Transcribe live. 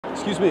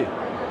Excuse me.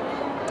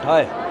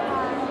 Hi.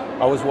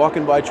 I was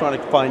walking by trying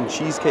to find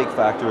Cheesecake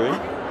Factory,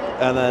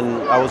 and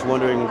then I was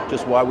wondering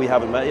just why we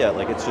haven't met yet.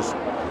 Like, it's just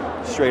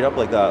straight up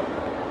like that.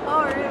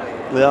 Oh, really?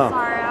 Yeah.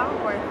 Sorry, I have a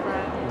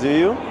boyfriend. Do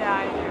you? Yeah,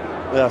 I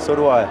do. Yeah, so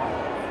do I.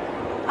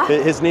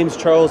 His name's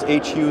Charles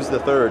H. Hughes III.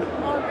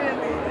 Oh,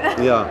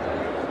 really? Yeah.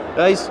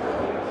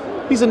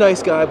 He's a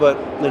nice guy, but,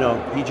 you know,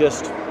 he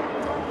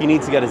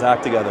needs to get his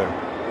act together.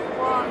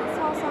 Well, that's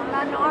how some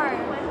men are.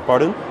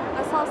 Pardon?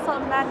 That's how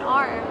some men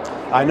are.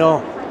 I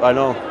know.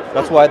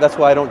 That's why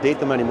I don't date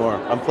them anymore.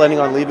 I'm planning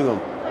on leaving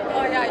them.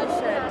 Oh, yeah, you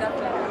should,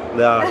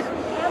 definitely. Yeah.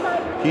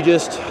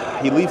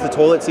 He leaves the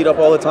toilet seat up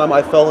all the time.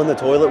 I fell in the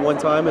toilet one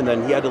time, and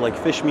then he had to like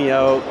fish me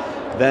out.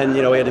 Then,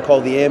 you know, he had to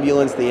call the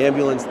ambulance. The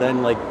ambulance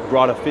then like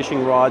brought a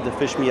fishing rod to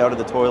fish me out of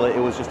the toilet. It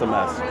was just a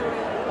mess. Oh, really?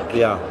 Okay.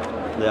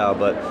 Yeah,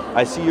 but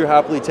I see you're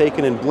happily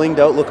taken and blinged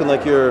out, looking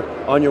like you're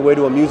on your way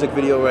to a music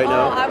video right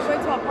now. Oh, I'm going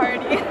to a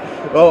party.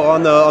 Oh,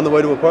 on the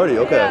way to a party.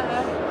 Okay.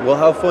 Yeah. Well,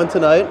 have fun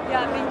tonight.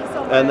 Yeah, thank you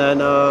so much. And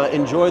then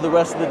enjoy the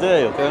rest of the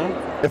day, okay?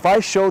 If I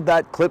showed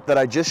that clip that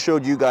I just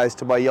showed you guys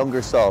to my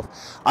younger self,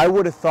 I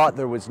would have thought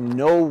there was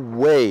no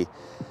way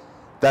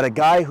that a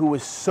guy who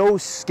was so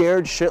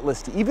scared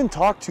shitless to even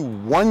talk to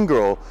one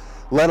girl,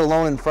 let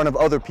alone in front of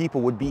other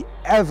people, would be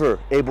ever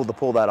able to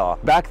pull that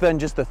off. Back then,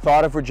 just the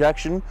thought of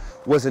rejection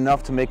was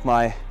enough to make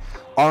my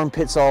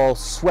armpits all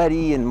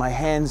sweaty and my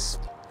hands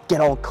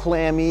get all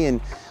clammy, and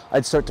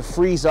I'd start to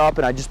freeze up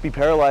and I'd just be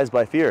paralyzed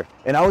by fear.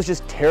 And I was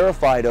just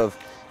terrified of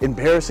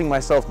embarrassing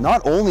myself,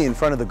 not only in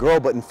front of the girl,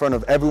 but in front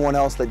of everyone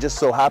else that just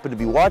so happened to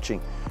be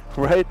watching,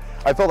 right?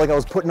 I felt like I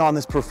was putting on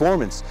this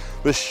performance,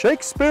 the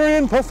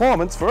Shakespearean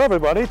performance for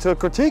everybody to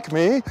critique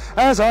me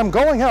as I'm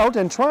going out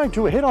and trying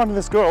to hit on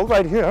this girl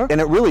right here. And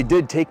it really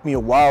did take me a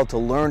while to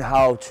learn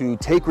how to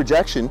take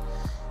rejection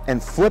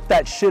and flip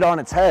that shit on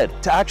its head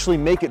to actually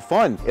make it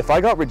fun. If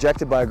I got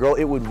rejected by a girl,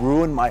 it would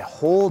ruin my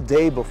whole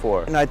day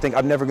before. And I think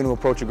I'm never gonna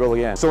approach a girl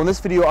again. So in this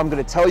video, I'm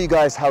gonna tell you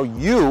guys how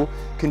you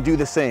can do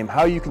the same,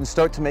 how you can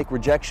start to make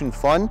rejection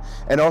fun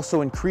and also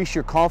increase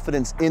your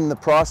confidence in the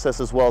process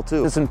as well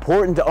too. It's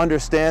important to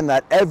understand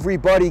that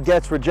everybody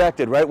gets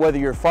rejected, right? Whether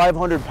you're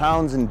 500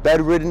 pounds and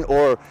bedridden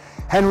or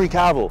Henry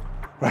Cavill,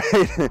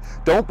 right?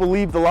 Don't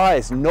believe the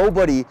lies.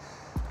 Nobody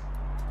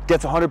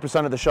gets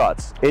 100% of the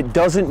shots. It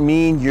doesn't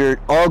mean you're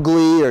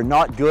ugly or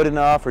not good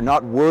enough or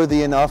not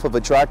worthy enough of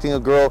attracting a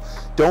girl.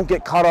 Don't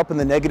get caught up in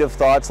the negative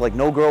thoughts like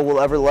no girl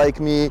will ever like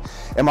me.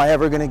 Am I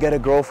ever gonna get a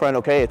girlfriend?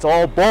 Okay, it's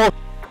all bull.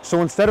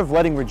 So instead of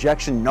letting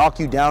rejection knock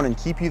you down and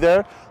keep you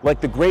there, like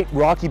the great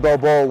Rocky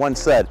Balboa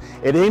once said,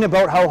 it ain't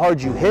about how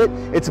hard you hit,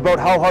 it's about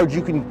how hard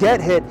you can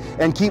get hit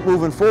and keep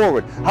moving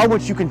forward. How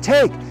much you can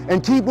take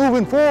and keep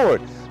moving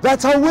forward.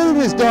 That's how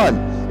winning is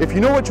done. If you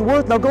know what you're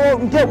worth, now go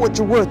out and get what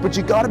you're worth, but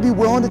you gotta be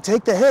willing to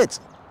take the hits.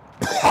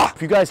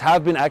 If you guys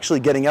have been actually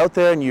getting out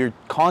there and you're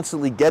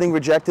constantly getting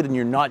rejected and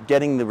you're not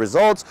getting the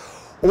results,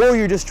 or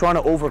you're just trying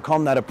to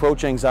overcome that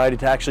approach anxiety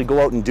to actually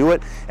go out and do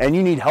it, and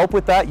you need help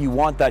with that, you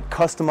want that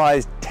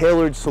customized,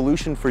 tailored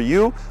solution for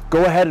you,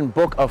 go ahead and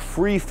book a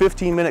free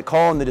 15-minute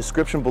call in the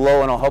description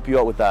below and I'll help you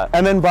out with that.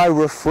 And then by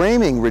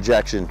reframing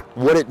rejection,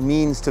 what it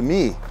means to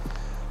me,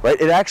 right?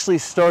 It actually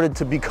started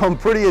to become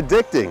pretty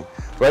addicting,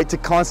 right? To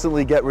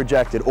constantly get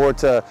rejected or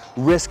to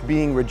risk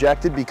being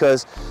rejected,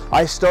 because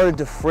I started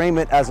to frame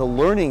it as a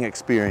learning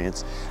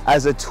experience,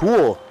 as a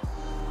tool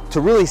to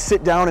really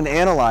sit down and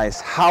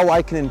analyze how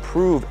I can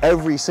improve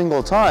every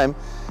single time,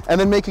 and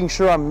then making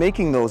sure I'm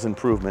making those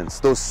improvements,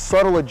 those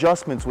subtle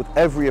adjustments with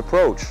every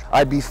approach.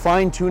 I'd be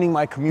fine-tuning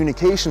my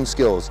communication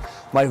skills,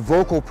 my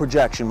vocal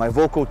projection, my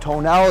vocal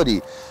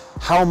tonality,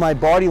 how my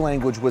body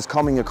language was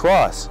coming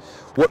across,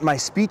 what my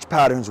speech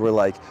patterns were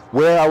like,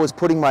 where I was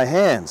putting my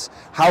hands,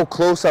 how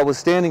close I was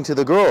standing to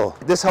the girl.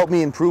 This helped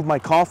me improve my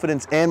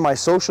confidence and my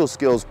social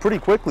skills pretty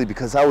quickly,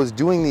 because I was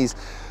doing these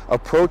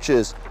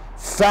approaches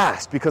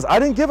fast, because I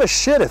didn't give a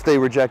shit if they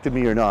rejected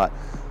me or not,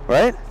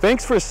 right?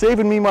 Thanks for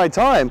saving me my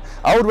time.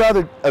 I would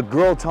rather a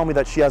girl tell me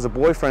that she has a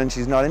boyfriend and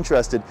she's not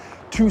interested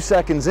 2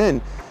 seconds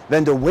in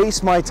than to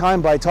waste my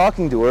time by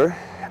talking to her,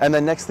 and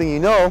then next thing you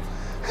know,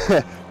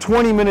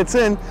 20 minutes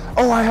in,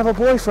 oh, I have a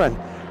boyfriend.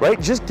 Right?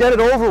 Just get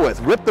it over with,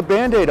 rip the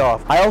Band-Aid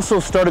off. I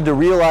also started to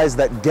realize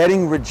that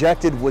getting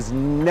rejected was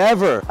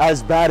never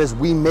as bad as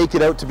we make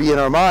it out to be in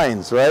our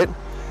minds, right?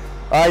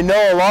 I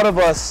know a lot of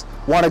us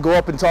want to go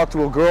up and talk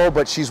to a girl,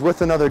 but she's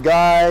with another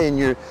guy and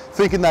you're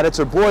thinking that it's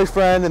her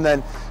boyfriend, and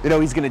then, you know,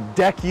 he's gonna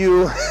deck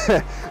you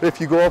if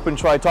you go up and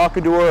try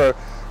talking to her, or,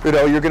 you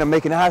know, you're gonna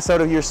make an ass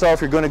out of yourself,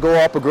 you're gonna go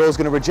up, a girl's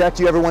gonna reject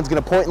you, everyone's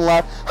gonna point and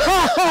laugh.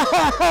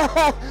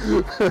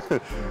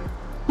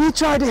 You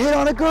tried to hit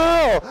on a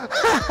girl.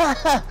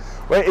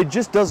 Right? It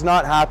just does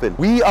not happen.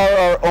 We are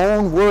our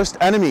own worst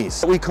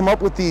enemies. We come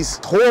up with these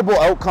horrible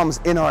outcomes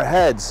in our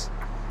heads,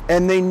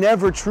 and they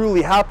never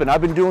truly happen.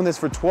 I've been doing this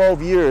for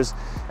 12 years,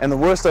 and the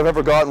worst I've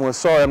ever gotten was,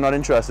 sorry, I'm not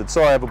interested.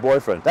 Sorry, I have a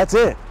boyfriend. That's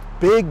it.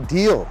 big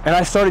deal. And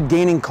I started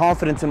gaining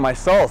confidence in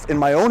myself, in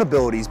my own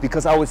abilities,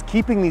 because I was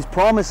keeping these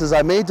promises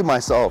I made to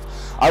myself.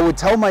 I would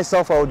tell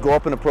myself I would go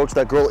up and approach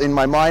that girl in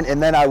my mind,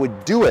 and then I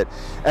would do it.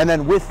 And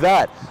then with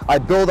that, I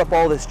build up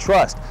all this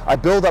trust. I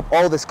build up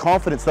all this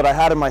confidence that I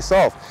had in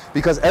myself,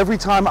 because every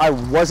time I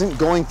wasn't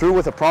going through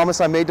with a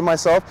promise I made to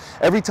myself,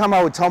 every time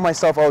I would tell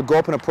myself I would go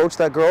up and approach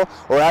that girl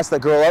or ask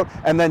that girl out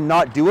and then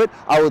not do it,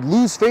 I would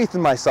lose faith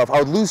in myself. I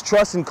would lose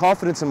trust and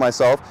confidence in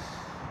myself.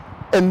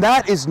 And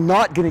that is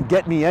not going to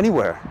get me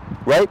anywhere,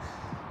 right?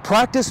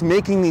 Practice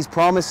making these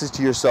promises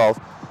to yourself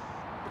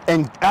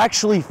and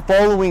actually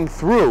following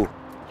through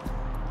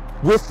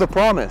with the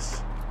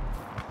promise,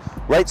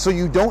 right? So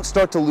you don't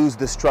start to lose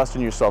this trust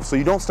in yourself. So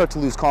you don't start to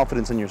lose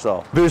confidence in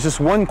yourself. There's this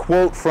one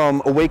quote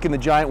from Awaken the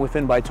Giant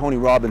Within by Tony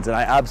Robbins, and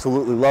I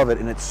absolutely love it.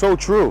 And it's so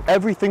true.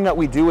 Everything that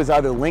we do is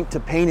either linked to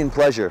pain and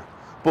pleasure.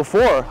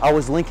 Before, I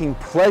was linking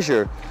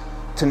pleasure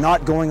to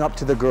not going up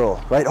to the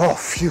girl, right? Oh,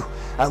 phew,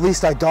 at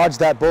least I dodged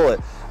that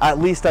bullet. At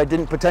least I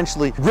didn't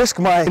potentially risk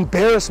my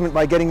embarrassment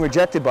by getting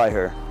rejected by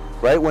her,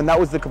 right? When that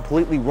was the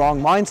completely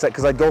wrong mindset,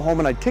 because I'd go home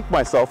and I'd kick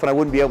myself and I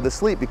wouldn't be able to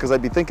sleep because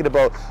I'd be thinking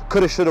about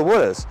coulda, shoulda,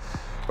 wouldas,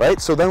 right?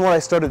 So then what I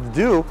started to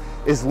do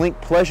is link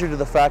pleasure to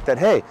the fact that,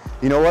 hey,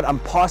 you know what? I'm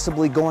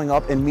possibly going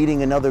up and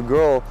meeting another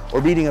girl,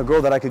 or meeting a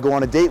girl that I could go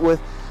on a date with,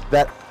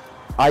 that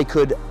I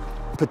could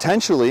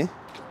potentially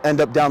end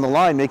up down the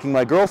line making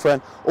my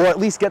girlfriend, or at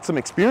least get some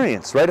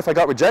experience, right? If I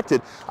got rejected,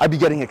 I'd be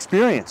getting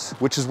experience,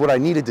 which is what I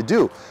needed to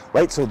do,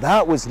 right? So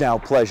that was now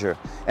pleasure.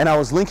 And I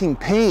was linking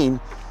pain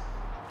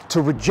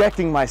to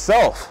rejecting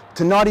myself,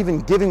 to not even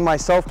giving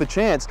myself the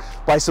chance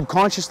by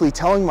subconsciously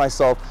telling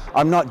myself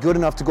I'm not good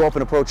enough to go up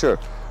and approach her,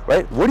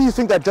 right? What do you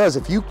think that does?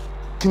 If you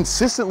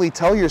consistently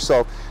tell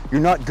yourself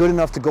you're not good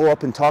enough to go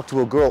up and talk to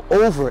a girl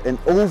over and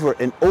over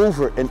and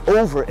over and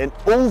over and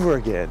over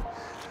again,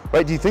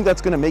 right? Do you think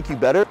that's going to make you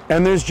better?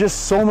 And there's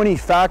just so many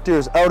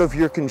factors out of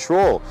your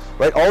control,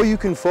 right? All you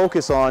can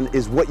focus on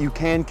is what you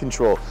can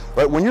control,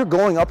 right? When you're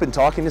going up and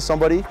talking to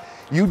somebody,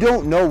 you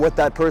don't know what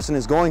that person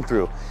is going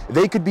through.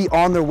 They could be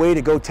on their way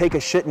to go take a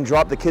shit and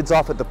drop the kids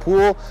off at the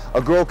pool.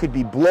 A girl could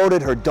be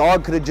bloated. Her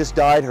dog could have just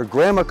died. Her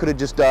grandma could have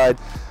just died,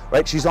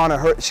 right? She's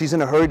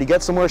in a hurry to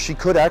get somewhere. She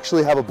could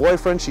actually have a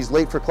boyfriend. She's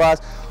late for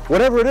class,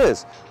 whatever it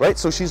is, right?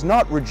 So she's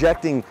not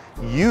rejecting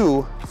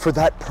you for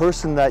that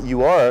person that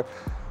you are,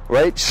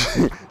 right?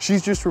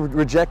 She's just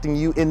rejecting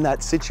you in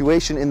that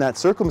situation, in that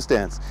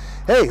circumstance.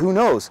 Hey, who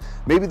knows?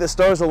 Maybe the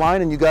stars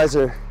align and you guys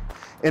are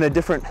in a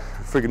different,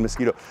 friggin'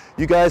 mosquito,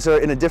 you guys are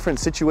in a different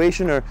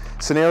situation or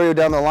scenario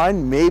down the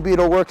line. Maybe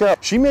it'll work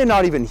out. She may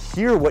not even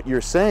hear what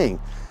you're saying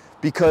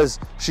because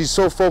she's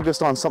so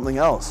focused on something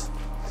else,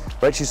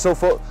 right?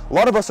 A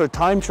lot of us are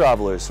time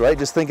travelers, right?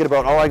 Just thinking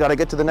about, oh, I gotta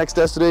get to the next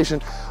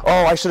destination.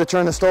 Oh, I should have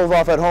turned the stove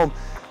off at home.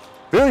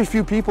 Very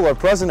few people are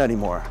present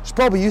anymore. She's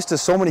probably used to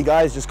so many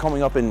guys just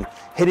coming up and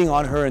hitting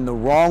on her in the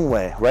wrong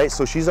way, right?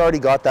 So she's already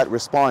got that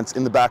response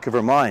in the back of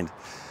her mind,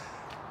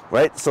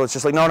 right? So it's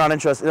just like, no, not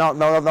interested,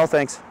 no,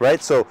 thanks,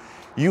 right? So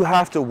you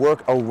have to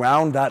work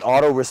around that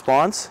auto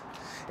response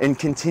and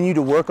continue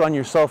to work on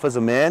yourself as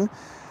a man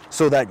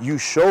so that you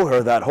show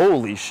her that,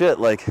 holy shit,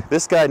 like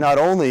this guy not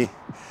only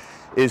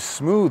is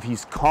smooth,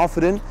 he's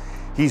confident,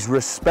 he's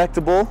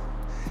respectable,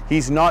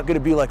 he's not gonna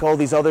be like all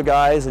these other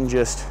guys and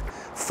just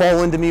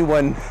fall into me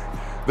when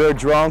they're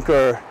drunk,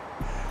 or,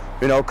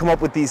 you know, come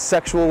up with these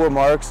sexual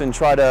remarks and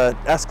try to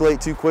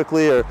escalate too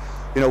quickly, or,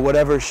 you know,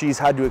 whatever she's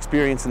had to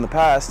experience in the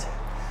past.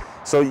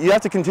 So you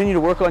have to continue to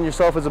work on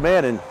yourself as a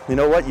man, and you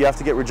know what? You have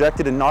to get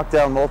rejected and knocked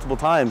down multiple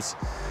times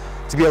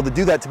to be able to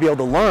do that, to be able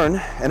to learn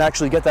and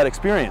actually get that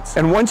experience.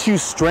 And once you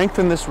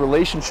strengthen this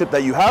relationship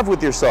that you have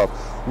with yourself,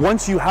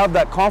 once you have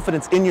that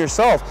confidence in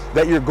yourself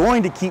that you're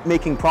going to keep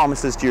making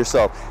promises to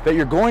yourself, that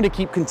you're going to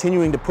keep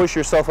continuing to push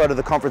yourself out of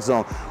the comfort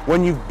zone,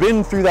 when you've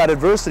been through that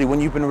adversity, when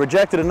you've been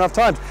rejected enough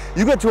times,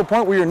 you get to a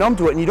point where you're numb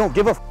to it and you don't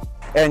give a f,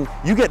 and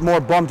you get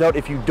more bummed out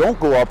if you don't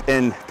go up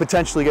and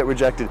potentially get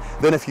rejected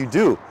than if you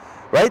do.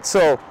 Right?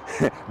 So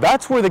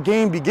that's where the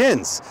game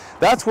begins.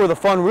 That's where the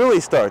fun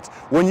really starts.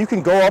 When you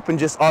can go up and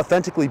just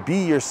authentically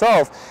be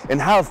yourself and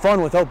have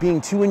fun without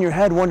being too in your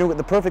head, wondering what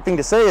the perfect thing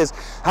to say is,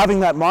 having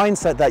that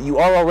mindset that you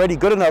are already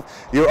good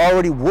enough, you're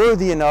already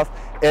worthy enough,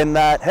 and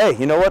that, hey,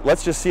 you know what?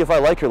 Let's just see if I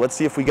like her. Let's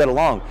see if we get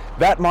along.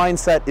 That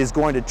mindset is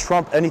going to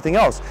trump anything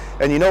else.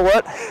 And you know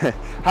what?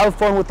 Have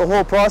fun with the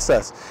whole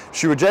process.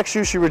 She rejects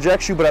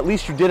you, but at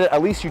least you did it.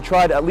 At least you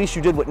tried. At least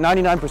you did what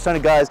 99%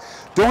 of guys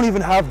don't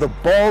even have the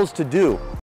balls to do.